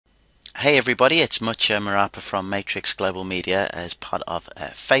Hey everybody, it's Mucha Marapa from Matrix Global Media as part of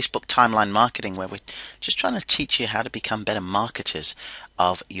Facebook Timeline Marketing, where we're just trying to teach you how to become better marketers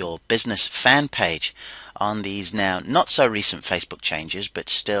of your business fan page on these now not so recent Facebook changes, but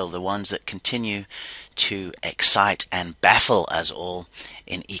still the ones that continue to excite and baffle us all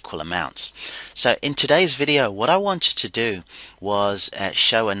in equal amounts. So in today's video, what I wanted to do was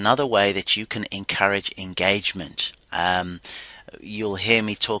show another way that you can encourage engagement. You'll hear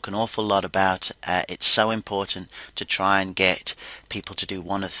me talk an awful lot about it's so important to try and get people to do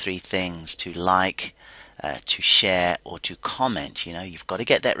one of three things: to like, to share, or to comment. You know, you've got to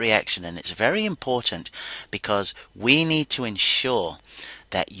get that reaction, and it's very important because we need to ensure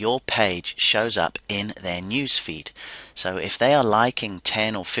that your page shows up in their news feed. So if they are liking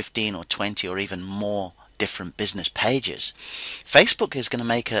 10 or 15 or 20 or even more different business pages, Facebook is going to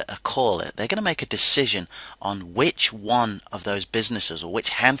make a call. They're going to make a decision on which one of those businesses or which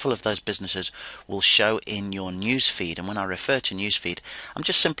handful of those businesses will show in your news feed. And when I refer to news feed, I'm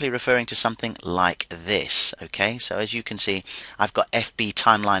just simply referring to something like this. Okay, so as you can see, I've got FB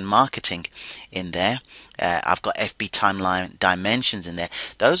Timeline Marketing in there. I've got FB Timeline Dimensions in there.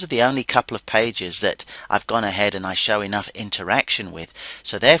 Those are the only couple of pages that I've gone ahead and I show enough interaction with.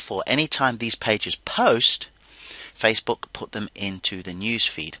 So therefore, anytime these pages post, Facebook put them into the news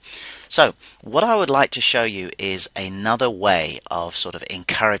feed. So what I would like to show you is another way of sort of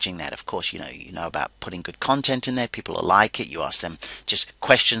encouraging that. Of course, you know about putting good content in there. People will like it. You ask them just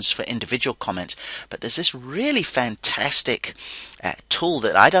questions for individual comments. But there's this really fantastic tool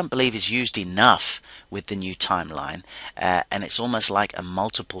that I don't believe is used enough with the new timeline, and it's almost like a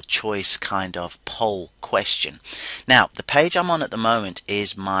multiple choice kind of poll question. Now, the page I'm on at the moment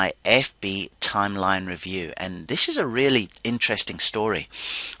is my FB timeline review, and this is a really interesting story.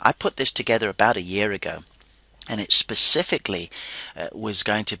 I put this together about a year ago, and it specifically was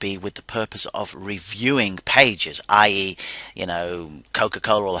going to be with the purpose of reviewing pages, i.e.,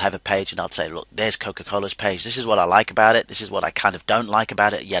 Coca-Cola will have a page and I'll say, look, there's Coca-Cola's page. This is what I like about it. This is what I kind of don't like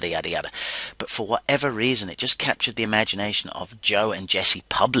about it, yada, yada, yada. But for whatever reason, it just captured the imagination of Joe and Jesse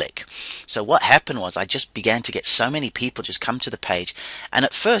Public. So what happened was I just began to get so many people just come to the page. And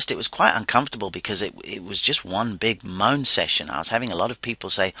at first, it was quite uncomfortable because it was just one big moan session. I was having a lot of people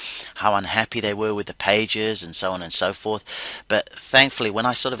say how unhappy they were with the pages and so on and so forth. But thankfully, when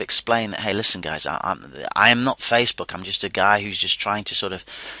I sort of explained that, hey, listen guys, I am not Facebook. I'm just a guy who's just trying to sort of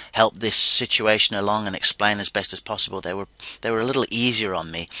help this situation along and explain as best as possible, they were a little easier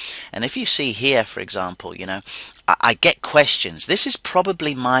on me. And if you see here, for example, I get questions. This is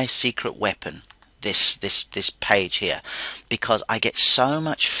probably my secret weapon, this page here, because I get so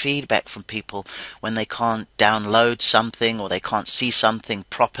much feedback from people when they can't download something or they can't see something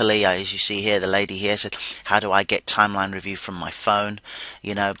properly. As you see here, the lady here said, how do I get timeline review from my phone?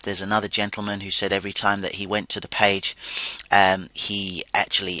 There's another gentleman who said every time that he went to the page, he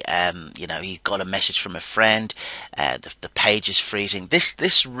actually he got a message from a friend. The page is freezing.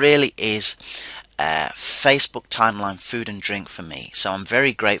 This really is Facebook timeline food and drink for me, so I'm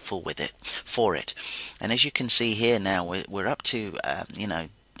very grateful for it. And as you can see here now, we're up to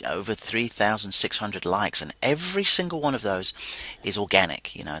over 3,600 likes, and every single one of those is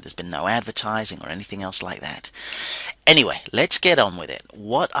organic. There's been no advertising or anything else like that. Anyway, let's get on with it.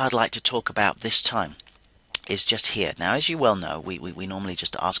 What I'd like to talk about this time is just here. Now, as you well know, we normally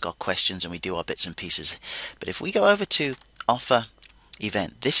just ask our questions and we do our bits and pieces, but if we go over to offer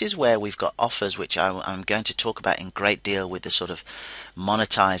event, this is where we've got offers, which I'm going to talk about in great deal with the sort of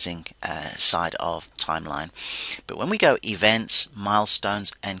monetizing side of timeline. But when we go events,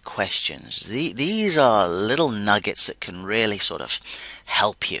 milestones, and questions, these are little nuggets that can really sort of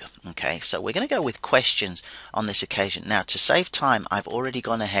help you. Okay, so we're going to go with questions on this occasion. Now, to save time, I've already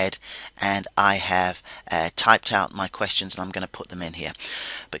gone ahead and I have typed out my questions, and I'm going to put them in here.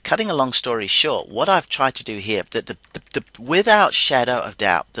 But cutting a long story short, what I've tried to do here, without shadow of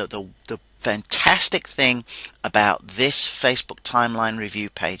doubt, the fantastic thing about this Facebook timeline review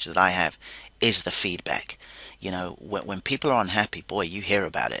page that I have is the feedback. When people are unhappy, boy, you hear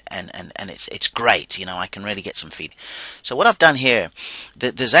about it, and it's great. I can really get some feedback. So what I've done here,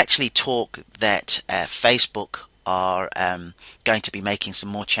 there's actually talk that Facebook are going to be making some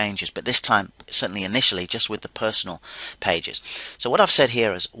more changes, but this time, certainly initially, just with the personal pages. So what I've said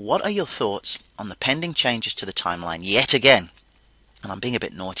here is, what are your thoughts on the pending changes to the timeline yet again? And I'm being a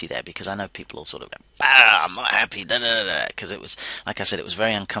bit naughty there because I know people will sort of go, I'm not happy, because it was, like I said, it was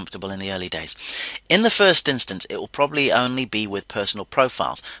very uncomfortable in the early days. In the first instance, it will probably only be with personal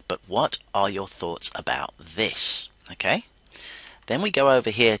profiles. But what are your thoughts about this? Okay. Then we go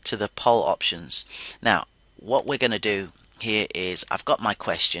over here to the poll options. Now, what we're going to do here is I've got my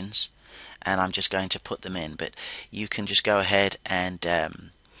questions. and I'm just going to put them in, but you can just go ahead and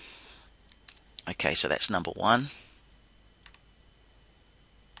okay, so that's number 1.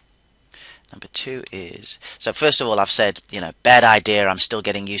 Number 2 is, so first of all I've said, bad idea, I'm still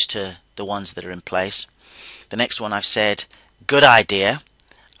getting used to the ones that are in place. The next one I've said, good idea,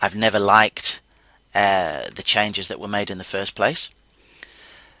 I've never liked the changes that were made in the first place.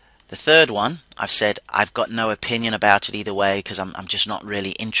 The third one, I've said I've got no opinion about it either way because I'm just not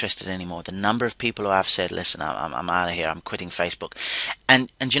really interested anymore. The number of people who have said, listen, I'm out of here, I'm quitting Facebook. And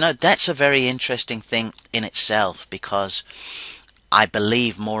that's a very interesting thing in itself, because I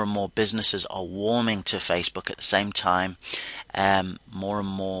believe more and more businesses are warming to Facebook. At the same time, more and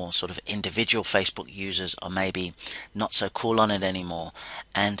more sort of individual Facebook users are maybe not so cool on it anymore.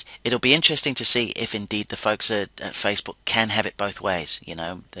 And it'll be interesting to see if indeed the folks at Facebook can have it both ways.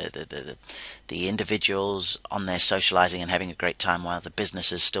 The individuals on there socializing and having a great time, while the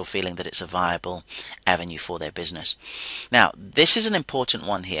businesses still feeling that it's a viable avenue for their business. Now, this is an important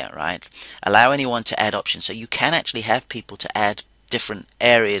one here, right? Allow anyone to add options. So you can actually have people to add different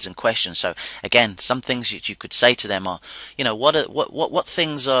areas and questions. So again, some things that you could say to them are, what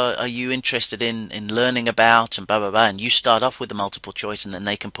things are you interested in learning about, and blah blah blah, and you start off with the multiple choice and then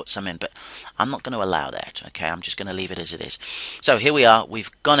they can put some in. But I'm not going to allow that. Okay, I'm just going to leave it as it is. So here we are,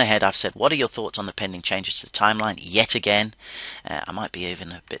 we've gone ahead, I've said, what are your thoughts on the pending changes to the timeline yet again? I might be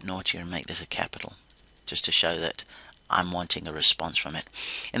even a bit naughtier and make this a capital, just to show that I'm wanting a response from it.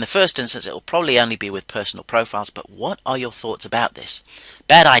 In the first instance, it will probably only be with personal profiles, but what are your thoughts about this?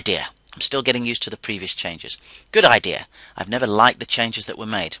 Bad idea. I'm still getting used to the previous changes. Good idea. I've never liked the changes that were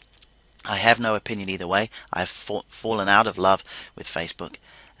made. I have no opinion either way. I've fallen out of love with Facebook.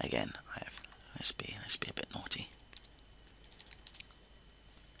 Again, let's be a bit naughty.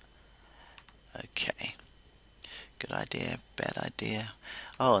 Okay. Good idea, bad idea.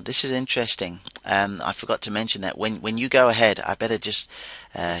 Oh, this is interesting. I forgot to mention that when you go ahead, I better just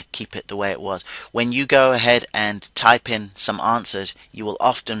keep it the way it was. When you go ahead and type in some answers, you will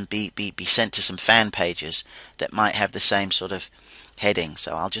often be sent to some fan pages that might have the same sort of heading.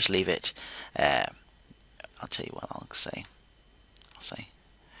 So I'll just leave it. I'll tell you what I'll say. I'll say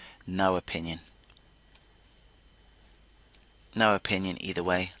no opinion. No opinion either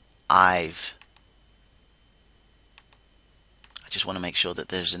way. I just want to make sure that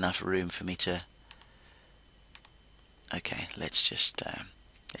there's enough room for me to. Okay, let's just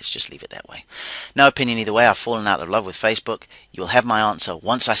leave it that way. No opinion either way. I've fallen out of love with Facebook. You'll have my answer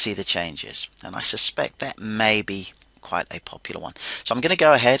once I see the changes, and I suspect that may be quite a popular one. So I'm going to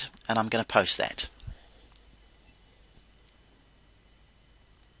go ahead and I'm going to post that.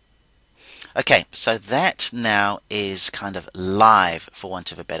 Okay, so that now is kind of live, for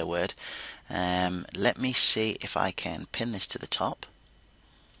want of a better word. Let me see if I can pin this to the top.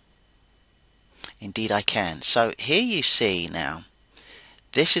 Indeed I can. So here you see now,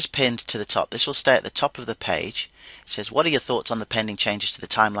 this is pinned to the top. This will stay at the top of the page. It says, what are your thoughts on the pending changes to the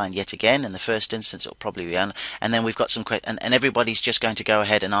timeline yet again? In the first instance, it will probably be on. And then we've got some questions, and everybody's just going to go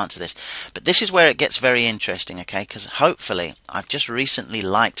ahead and answer this. But this is where it gets very interesting, okay? Because hopefully, I've just recently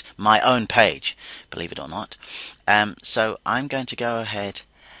liked my own page, believe it or not. So I'm going to go ahead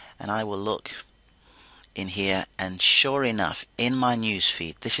and I will look in here, and sure enough, in my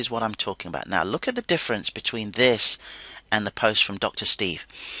newsfeed, this is what I'm talking about. Now look at the difference between this and the post from Dr. Steve.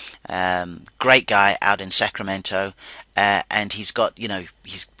 Great guy out in Sacramento, and he's got,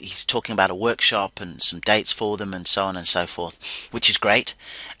 he's talking about a workshop and some dates for them and so on and so forth, which is great.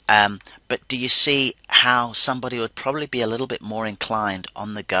 But do you see how somebody would probably be a little bit more inclined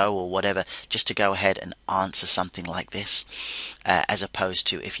on the go or whatever just to go ahead and answer something like this, as opposed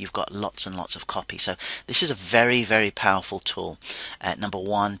to if you've got lots and lots of copy. So this is a very, very powerful tool. Number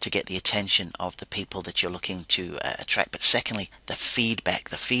one, to get the attention of the people that you're looking to attract, but secondly, the feedback.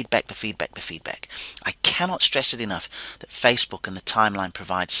 I cannot stress it enough that Facebook and the timeline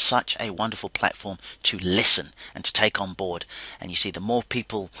provides such a wonderful platform to listen and to take on board. And you see, the more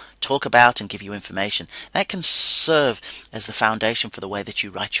people talk about and give you information, that can serve as the foundation for the way that you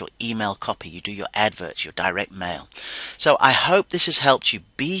write your email copy, you do your adverts, your direct mail. So I hope this has helped you.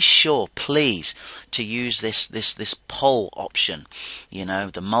 Be sure, please, to use this poll option,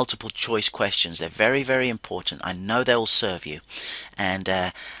 the multiple choice questions. They're very, very important. I know they will serve you, and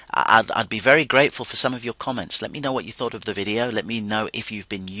I'd be very grateful for some of your comments. Let me know what you thought of the video. Let me know if you've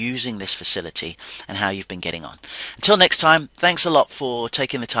been using this facility and how you've been getting on. Until next time, thanks a lot for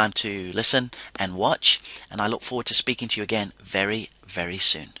taking the time to listen and watch, and I look forward to speaking to you again very, very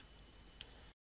soon.